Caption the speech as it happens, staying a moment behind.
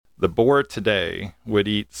The boar today would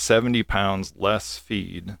eat 70 pounds less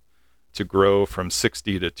feed to grow from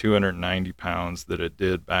 60 to 290 pounds that it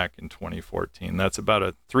did back in 2014. That's about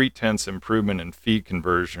a 0.3 improvement in feed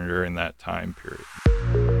conversion during that time period.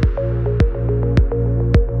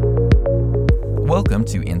 Welcome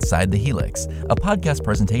to Inside the Helix, a podcast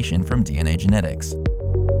presentation from DNA Genetics.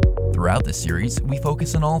 Throughout this series, we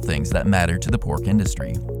focus on all things that matter to the pork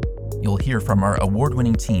industry. You'll hear from our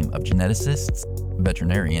award-winning team of geneticists,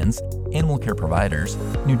 veterinarians, animal care providers,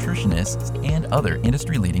 nutritionists, and other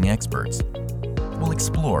industry-leading experts. We'll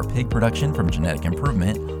explore pig production from genetic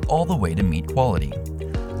improvement all the way to meat quality.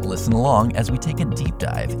 Listen along as we take a deep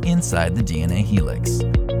dive inside the DNA Helix.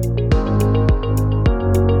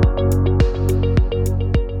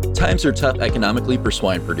 Times are tough economically for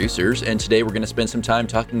swine producers, and today we're going to spend some time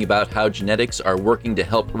talking about how genetics are working to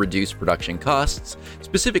help reduce production costs.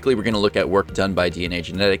 Specifically, we're going to look at work done by DNA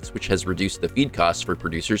Genetics, which has reduced the feed costs for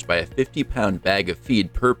producers by a 50-pound bag of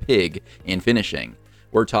feed per pig in finishing.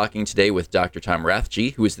 We're talking today with Dr. Tom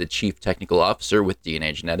Rathje, who is the Chief Technical Officer with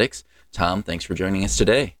DNA Genetics. Tom, thanks for joining us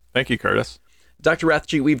today. Thank you, Curtis. Dr.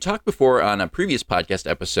 Rathje, we've talked before on a previous podcast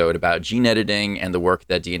episode about gene editing and the work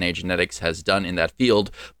that DNA Genetics has done in that field.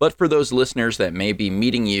 But for those listeners that may be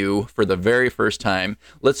meeting you for the very first time,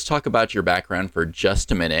 let's talk about your background for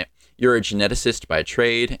just a minute. You're a geneticist by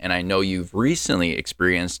trade, and I know you've recently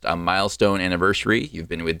experienced a milestone anniversary. You've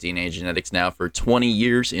been with DNA Genetics now for 20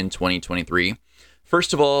 years in 2023.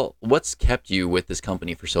 First of all, what's kept you with this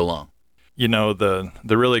company for so long? You know, the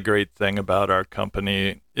really great thing about our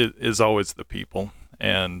company is always the people.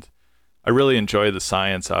 And I really enjoy the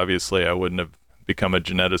science. Obviously, I wouldn't have become a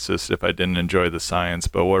geneticist if I didn't enjoy the science.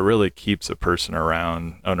 But what really keeps a person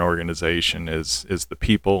around an organization is the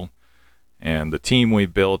people and the team we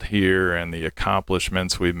built here and the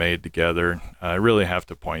accomplishments we've made together. I really have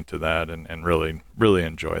to point to that and really, really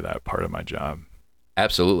enjoy that part of my job.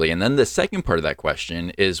 Absolutely. And then the second part of that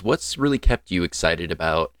question is what's really kept you excited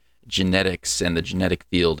about genetics and the genetic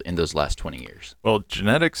field in those last 20 years? Well,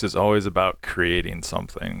 genetics is always about creating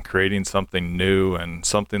something new and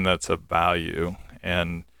something that's of value.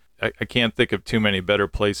 And I can't think of too many better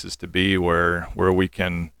places to be where we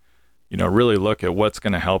can, really look at what's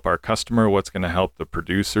going to help our customer, what's going to help the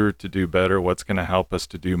producer to do better, what's going to help us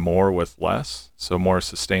to do more with less, so more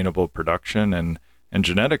sustainable production. And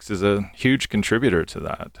genetics is a huge contributor to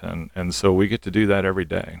that. And so we get to do that every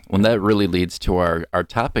day. Well, that really leads to our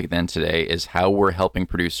topic then today is how we're helping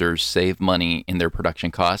producers save money in their production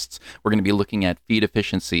costs. We're going to be looking at feed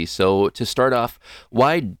efficiency. So to start off,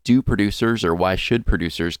 why do producers or why should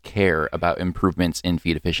producers care about improvements in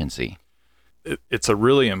feed efficiency? It's a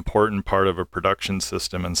really important part of a production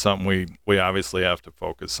system and something we obviously have to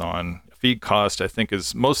focus on. Feed cost, I think,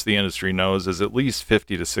 as most of the industry knows, is at least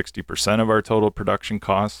 50 to 60% of our total production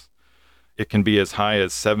costs. It can be as high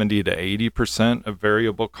as 70 to 80% of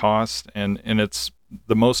variable cost, and it's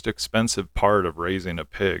the most expensive part of raising a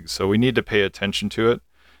pig. So we need to pay attention to it.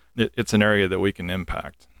 It's an area that we can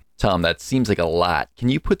impact. Tom, that seems like a lot. Can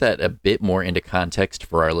you put that a bit more into context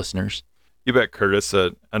for our listeners? You bet, Curtis.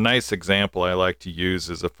 A nice example I like to use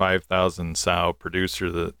is a 5,000 sow producer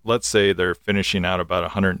that, let's say they're finishing out about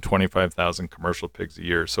 125,000 commercial pigs a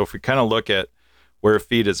year. So if we kind of look at where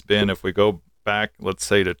feed has been, if we go back, let's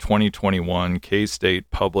say to 2021, K-State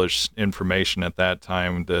published information at that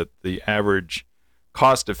time that the average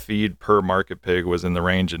cost of feed per market pig was in the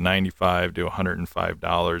range of $95 to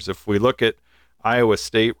 $105. If we look at Iowa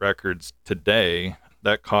State records today,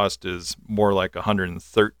 that cost is more like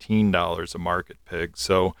 $113 a market pig.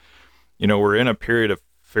 So, we're in a period of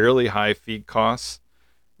fairly high feed costs,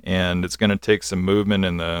 and it's going to take some movement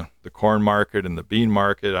in the corn market and the bean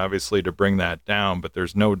market, obviously, to bring that down. But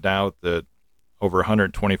there's no doubt that over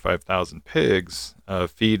 125,000 pigs,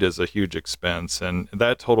 feed is a huge expense. And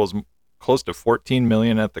that totals close to $14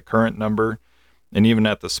 million at the current number. And even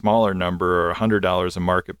at the smaller number, or $100 a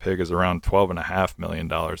market pig is around $12.5 million.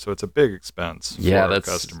 So it's a big expense for our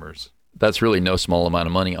customers. That's really no small amount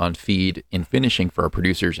of money on feed in finishing for our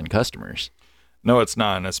producers and customers. No, it's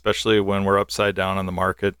not. And especially when we're upside down on the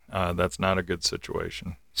market, that's not a good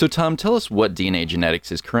situation. So Tom, tell us what DNA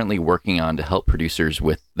Genetics is currently working on to help producers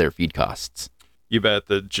with their feed costs. You bet.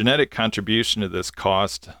 The genetic contribution to this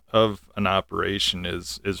cost of an operation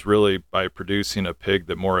is really by producing a pig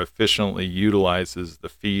that more efficiently utilizes the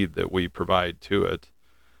feed that we provide to it.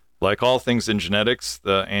 Like all things in genetics,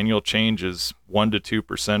 the annual change is 1% to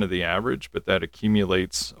 2% of the average, but that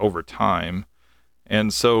accumulates over time.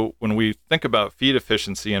 And so when we think about feed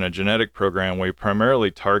efficiency in a genetic program, we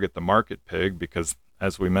primarily target the market pig because,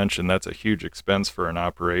 as we mentioned, that's a huge expense for an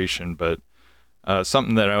operation. But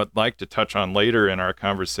Something that I would like to touch on later in our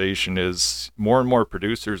conversation is more and more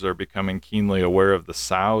producers are becoming keenly aware of the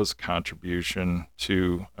sow's contribution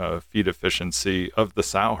to feed efficiency of the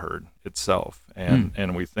sow herd itself.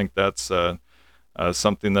 And we think that's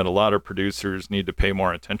something that a lot of producers need to pay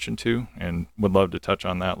more attention to, and would love to touch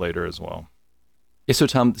on that later as well. Yeah, so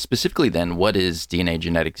Tom, specifically then, what is DNA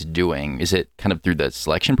genetics doing? Is it kind of through the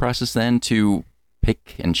selection process then to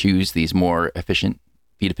pick and choose these more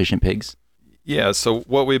feed efficient pigs? Yeah, so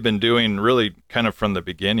what we've been doing really kind of from the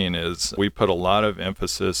beginning is we put a lot of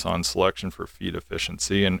emphasis on selection for feed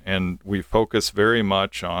efficiency, and we focus very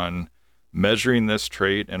much on measuring this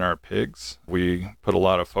trait in our pigs. We put a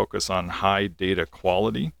lot of focus on high data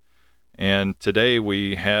quality. And today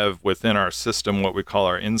we have within our system what we call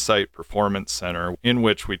our Insight Performance Center, in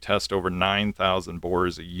which we test over 9,000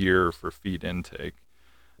 boars a year for feed intake.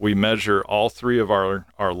 We measure all three of our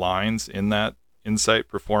lines in that Insight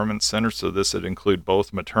Performance Center, so this would include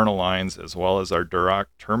both maternal lines as well as our Duroc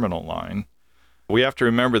terminal line. We have to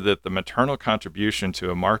remember that the maternal contribution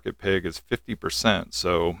to a market pig is 50%,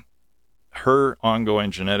 so her ongoing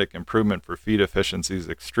genetic improvement for feed efficiency is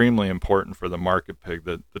extremely important for the market pig.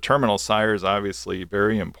 The terminal sire is obviously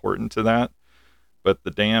very important to that, but the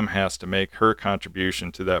dam has to make her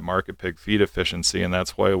contribution to that market pig feed efficiency, and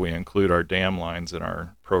that's why we include our dam lines in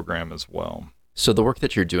our program as well. So the work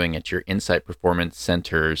that you're doing at your Insight Performance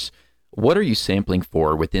Centers, what are you sampling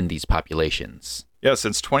for within these populations? Yeah,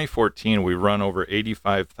 since 2014, we've run over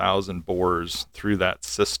 85,000 boars through that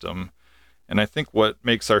system. And I think what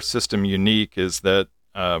makes our system unique is that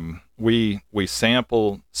we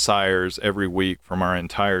sample sires every week from our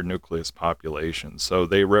entire nucleus population. So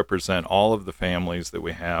they represent all of the families that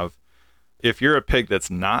we have. If you're a pig that's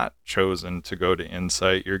not chosen to go to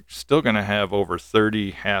Insight, you're still going to have over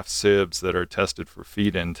 30 half sibs that are tested for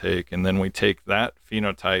feed intake. And then we take that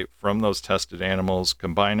phenotype from those tested animals,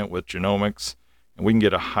 combine it with genomics, and we can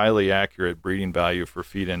get a highly accurate breeding value for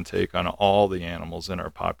feed intake on all the animals in our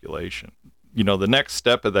population. You know, the next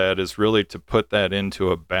step of that is really to put that into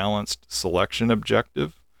a balanced selection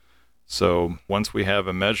objective. So once we have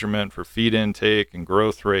a measurement for feed intake and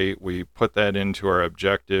growth rate, we put that into our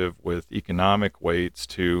objective with economic weights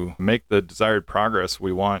to make the desired progress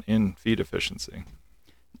we want in feed efficiency.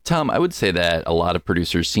 Tom, I would say that a lot of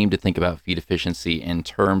producers seem to think about feed efficiency in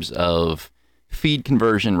terms of feed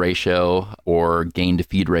conversion ratio or gain to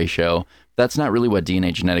feed ratio. That's not really what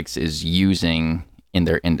DNA Genetics is using in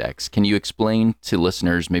their index. Can you explain to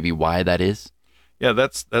listeners maybe why that is? Yeah,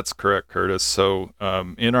 that's correct, Curtis. So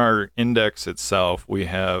in our index itself, we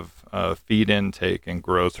have feed intake and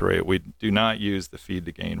growth rate. We do not use the feed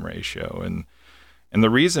to gain ratio. And the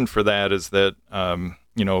reason for that is that,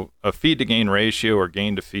 a feed to gain ratio or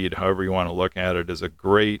gain to feed, however you want to look at it, is a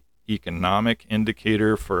great economic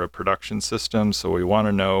indicator for a production system. So we want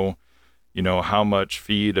to know, how much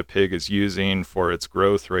feed a pig is using for its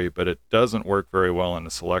growth rate, but it doesn't work very well in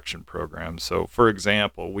a selection program. So for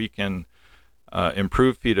example, we can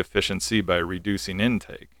improve feed efficiency by reducing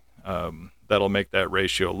intake. That'll make that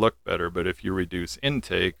ratio look better, but if you reduce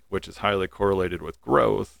intake, which is highly correlated with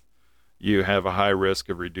growth, you have a high risk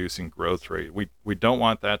of reducing growth rate. We don't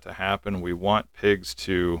want that to happen. We want pigs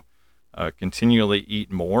to continually eat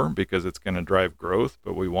more because it's going to drive growth,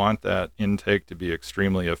 but we want that intake to be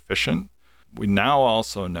extremely efficient. We now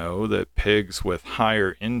also know that pigs with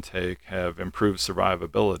higher intake have improved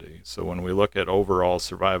survivability. So when we look at overall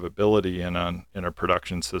survivability in a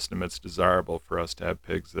production system, it's desirable for us to have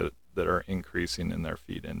pigs that are increasing in their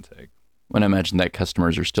feed intake. When I imagine that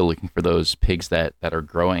customers are still looking for those pigs that are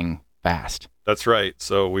growing fast. That's right.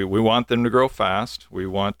 So we want them to grow fast. We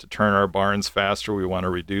want to turn our barns faster. We want to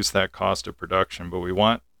reduce that cost of production, but we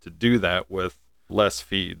want to do that with less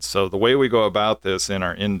feed. So the way we go about this in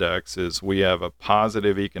our index is we have a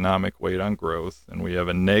positive economic weight on growth and we have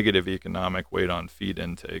a negative economic weight on feed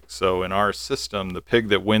intake. So in our system, the pig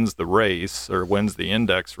that wins the race or wins the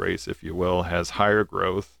index race, if you will, has higher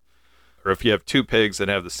growth. Or if you have two pigs that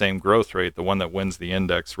have the same growth rate, the one that wins the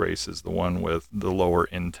index race is the one with the lower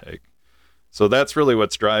intake. So that's really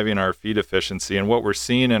what's driving our feed efficiency. And what we're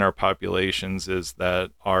seeing in our populations is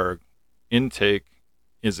that our intake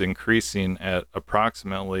is increasing at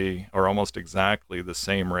approximately or almost exactly the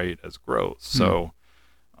same rate as growth. So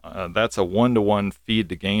that's a 1-to-1 feed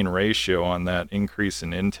to gain ratio on that increase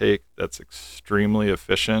in intake. That's extremely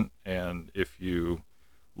efficient. And if you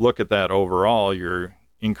look at that overall, you're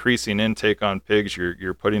increasing intake on pigs,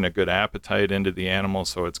 you're putting a good appetite into the animal,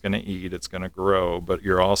 so it's going to eat, it's going to grow, but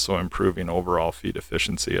you're also improving overall feed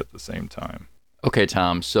efficiency at the same time. Okay,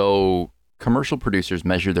 Tom, so commercial producers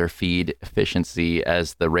measure their feed efficiency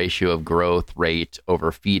as the ratio of growth rate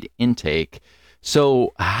over feed intake.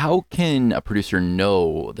 So, how can a producer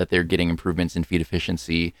know that they're getting improvements in feed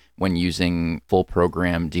efficiency when using full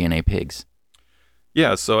program DNA pigs?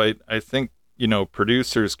 Yeah, so I think,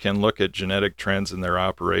 producers can look at genetic trends in their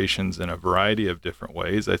operations in a variety of different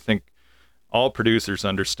ways. I think all producers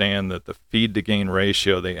understand that the feed to gain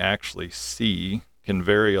ratio they actually see can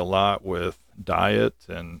vary a lot with diet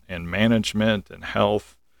and management and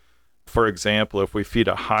health. For example, if we feed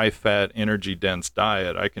a high fat, energy dense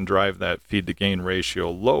diet, I can drive that feed to gain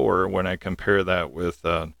ratio lower when I compare that with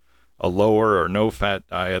a lower or no fat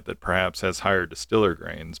diet that perhaps has higher distiller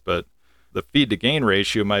grains. But the feed to gain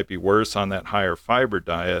ratio might be worse on that higher fiber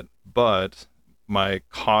diet, but my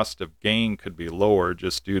cost of gain could be lower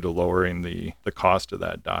just due to lowering the cost of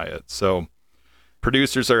that diet. So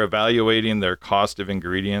producers are evaluating their cost of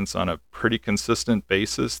ingredients on a pretty consistent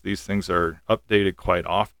basis. These things are updated quite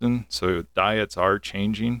often, so diets are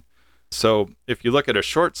changing. So if you look at a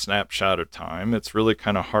short snapshot of time, it's really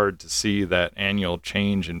kind of hard to see that annual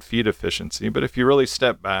change in feed efficiency. But if you really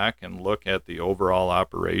step back and look at the overall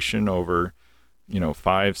operation over,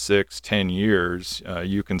 5, 6, 10 years,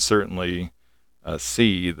 you can certainly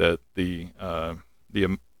see that the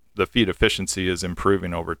feed efficiency is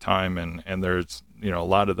improving over time, and there's a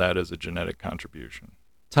lot of that is a genetic contribution.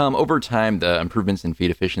 Tom, over time, the improvements in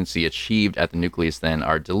feed efficiency achieved at the nucleus then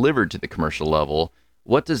are delivered to the commercial level.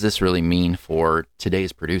 What does this really mean for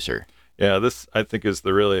today's producer? Yeah, this I think is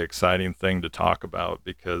the really exciting thing to talk about,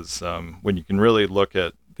 because when you can really look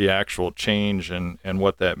at the actual change and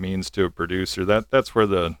what that means to a producer, that's where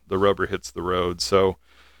the rubber hits the road. So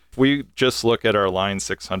if we just look at our line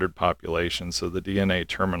 600 population, so the DNA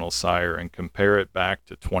terminal sire, and compare it back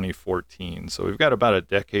to 2014, so we've got about a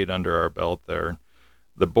decade under our belt there,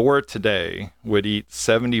 the boar today would eat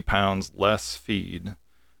 70 pounds less feed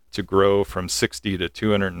to grow from 60 to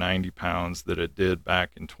 290 pounds that it did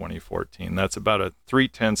back in 2014. That's about a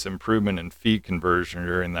 0.3 improvement in feed conversion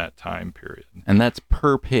during that time period. And that's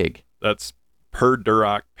per pig. That's per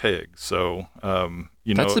Duroc pig. So,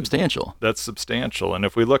 that's substantial. That's substantial. And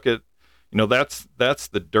if we look at, that's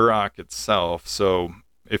the Duroc itself. So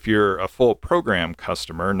if you're a full program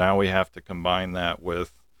customer, now we have to combine that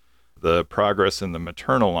with the progress in the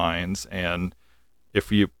maternal lines. And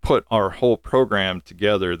if you put our whole program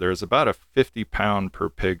together, there's about a 50 pound per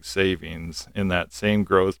pig savings in that same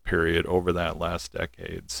growth period over that last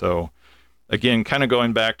decade. So again, kind of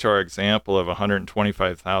going back to our example of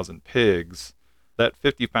 125,000 pigs, that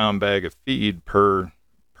 50 pound bag of feed per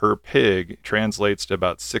pig translates to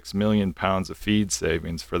about 6 million pounds of feed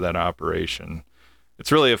savings for that operation.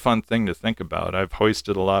 It's really a fun thing to think about. I've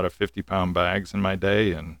hoisted a lot of 50 pound bags in my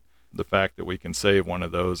day, and the fact that we can save one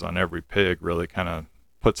of those on every pig really kind of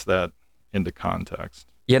puts that into context.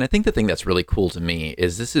 Yeah, and I think the thing that's really cool to me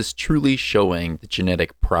is this is truly showing the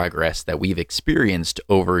genetic progress that we've experienced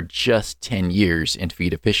over just 10 years in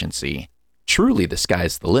feed efficiency. Truly, the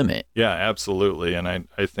sky's the limit. Yeah, absolutely. And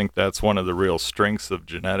I think that's one of the real strengths of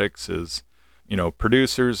genetics is,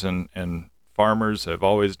 producers and farmers have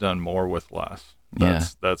always done more with less.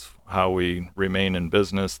 That's how we remain in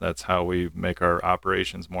business. That's how we make our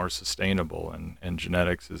operations more sustainable. And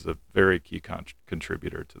genetics is a very key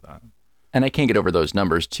contributor to that. And I can't get over those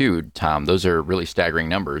numbers too, Tom. Those are really staggering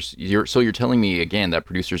numbers. So you're telling me again that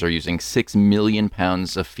producers are using 6 million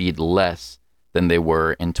pounds of feed less than they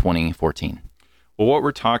were in 2014. Well, what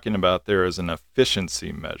we're talking about there is an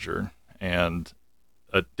efficiency measure, and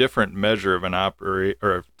a different measure of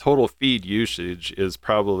or total feed usage is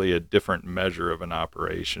probably a different measure of an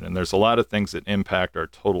operation. And there's a lot of things that impact our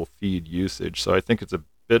total feed usage. So I think it's a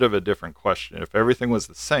bit of a different question. If everything was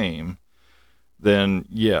the same, then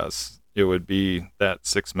yes, it would be that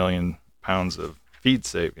 6 million pounds of feed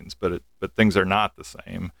savings, but things are not the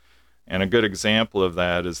same. And a good example of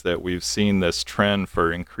that is that we've seen this trend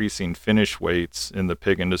for increasing finish weights in the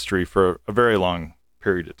pig industry for a very long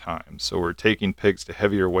period of time. So we're taking pigs to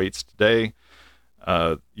heavier weights today.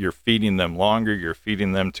 You're feeding them longer. You're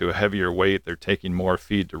feeding them to a heavier weight. They're taking more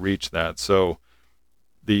feed to reach that. So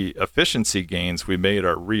the efficiency gains we made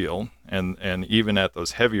are real. And even at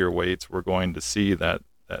those heavier weights, we're going to see that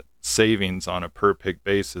savings on a per pig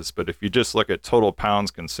basis. But if you just look at total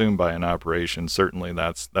pounds consumed by an operation, certainly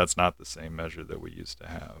that's not the same measure that we used to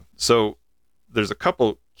have. So there's a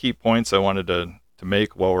couple key points I wanted to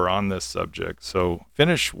make while we're on this subject. So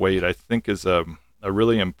finish weight, I think, is a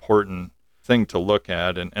really important thing to look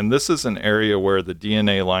at. And this is an area where the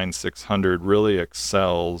DNA line 600 really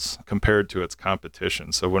excels compared to its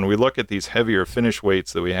competition. So when we look at these heavier finish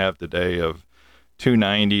weights that we have today of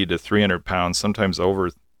 290 to 300 pounds, sometimes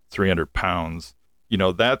over 300 pounds,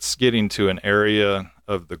 that's getting to an area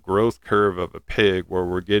of the growth curve of a pig where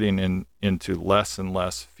we're getting into less and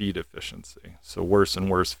less feed efficiency. So worse and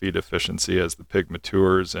worse feed efficiency as the pig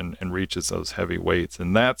matures and reaches those heavy weights.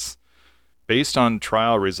 And that's based on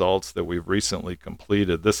trial results that we've recently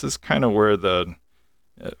completed. This is kind of where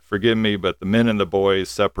forgive me, but the men and the boys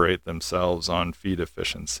separate themselves on feed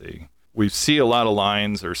efficiency. We see a lot of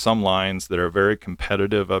lines, or some lines, that are very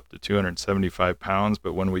competitive up to 275 pounds,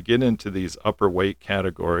 but when we get into these upper weight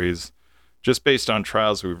categories, just based on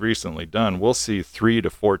trials we've recently done, we'll see 3 to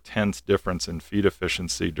 4/10 difference in feed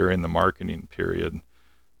efficiency during the marketing period.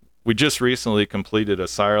 We just recently completed a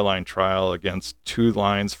sire line trial against 2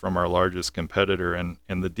 lines from our largest competitor, and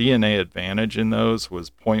the DNA advantage in those was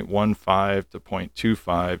 0.15 to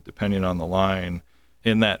 0.25, depending on the line,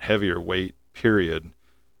 in that heavier weight period.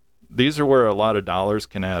 These are where a lot of dollars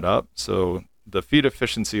can add up. So the feed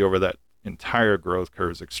efficiency over that entire growth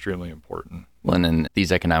curve is extremely important. Well, and in these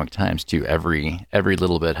economic times too, every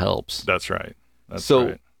little bit helps. That's right.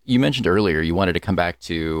 So you mentioned earlier you wanted to come back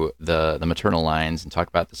to the maternal lines and talk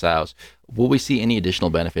about the sows. Will we see any additional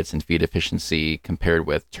benefits in feed efficiency compared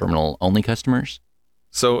with terminal only customers?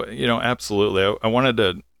 So, absolutely. I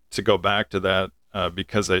wanted to go back to that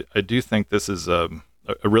because I do think this is a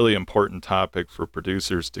really important topic for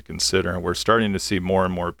producers to consider, and we're starting to see more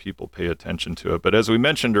and more people pay attention to it. But as we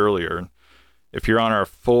mentioned earlier, if you're on our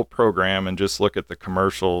full program and just look at the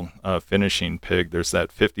commercial finishing pig, there's that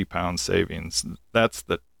 50-pound savings. That's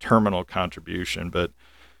the terminal contribution. But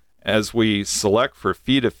as we select for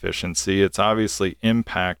feed efficiency, it's obviously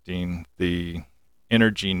impacting the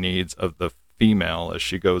energy needs of the female as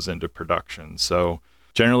she goes into production. So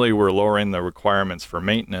generally, we're lowering the requirements for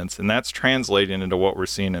maintenance, and that's translating into what we're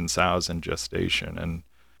seeing in sows in gestation. And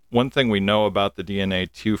one thing we know about the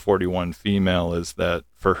DNA 241 female is that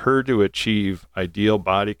for her to achieve ideal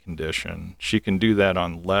body condition, she can do that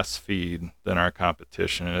on less feed than our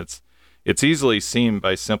competition. And it's easily seen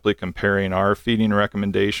by simply comparing our feeding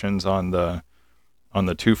recommendations on the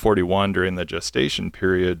 241 during the gestation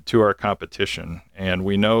period to our competition. And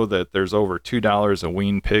we know that there's over $2 a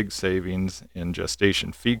wean pig savings in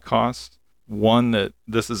gestation feed costs. One, that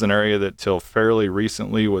this is an area that till fairly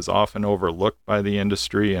recently was often overlooked by the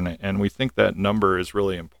industry. And we think that number is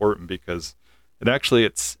really important because it actually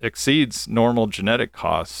exceeds normal genetic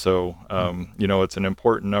costs. So, it's an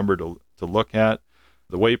important number to look at.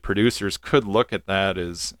 The way producers could look at that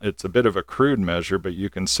is it's a bit of a crude measure, but you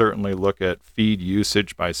can certainly look at feed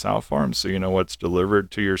usage by sow farms. So you know what's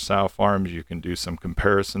delivered to your sow farms. You can do some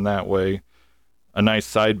comparison that way. A nice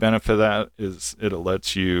side benefit of that is it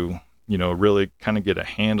lets you, really kind of get a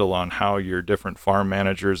handle on how your different farm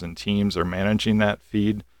managers and teams are managing that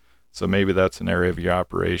feed. So maybe that's an area of your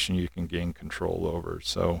operation you can gain control over.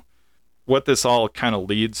 So what this all kind of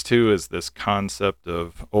leads to is this concept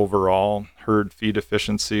of overall herd feed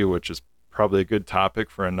efficiency, which is probably a good topic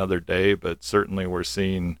for another day, but certainly we're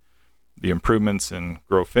seeing the improvements in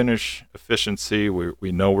grow finish efficiency.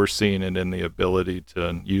 We know we're seeing it in the ability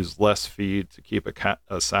to use less feed to keep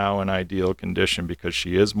a sow in ideal condition because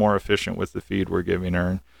she is more efficient with the feed we're giving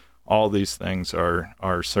her. All these things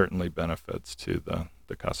are certainly benefits to the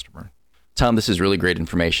customer. Tom, this is really great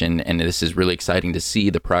information, and this is really exciting to see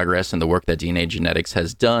the progress and the work that DNA Genetics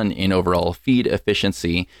has done in overall feed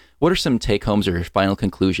efficiency. What are some take-homes or final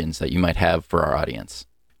conclusions that you might have for our audience?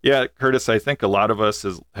 Yeah, Curtis, I think a lot of us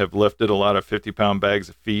have lifted a lot of 50-pound bags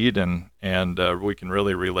of feed, and we can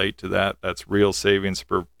really relate to that. That's real savings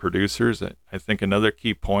for producers. I think another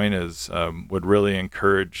key point is would really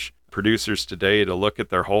encourage producers today to look at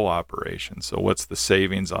their whole operation. So what's the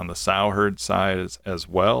savings on the sow herd side as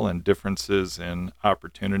well, and differences in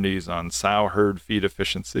opportunities on sow herd feed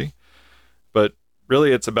efficiency. But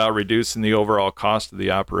really it's about reducing the overall cost of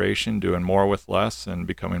the operation, doing more with less, and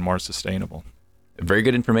becoming more sustainable. Very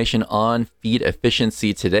good information on feed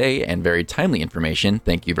efficiency today, and very timely information.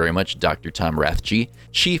 Thank you very much, Dr. Tom Rathje,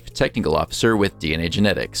 Chief Technical Officer with DNA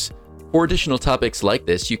Genetics. For additional topics like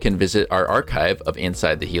this, you can visit our archive of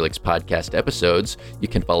Inside the Helix podcast episodes. You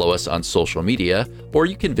can follow us on social media, or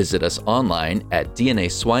you can visit us online at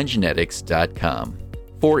dnaswinegenetics.com.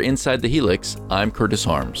 For Inside the Helix, I'm Curtis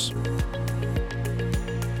Harms.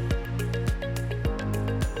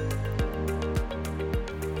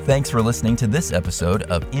 Thanks for listening to this episode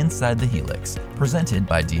of Inside the Helix, presented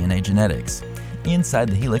by DNA Genetics. Inside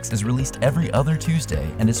the Helix is released every other Tuesday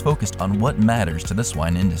and is focused on what matters to the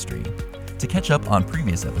swine industry. To catch up on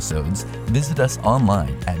previous episodes, visit us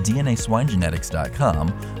online at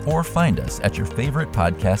dnaswinegenetics.com or find us at your favorite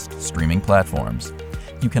podcast streaming platforms.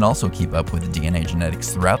 You can also keep up with DNA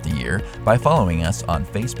Genetics throughout the year by following us on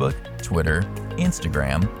Facebook, Twitter,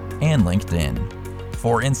 Instagram, and LinkedIn.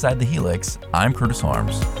 For Inside the Helix, I'm Curtis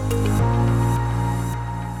Harms.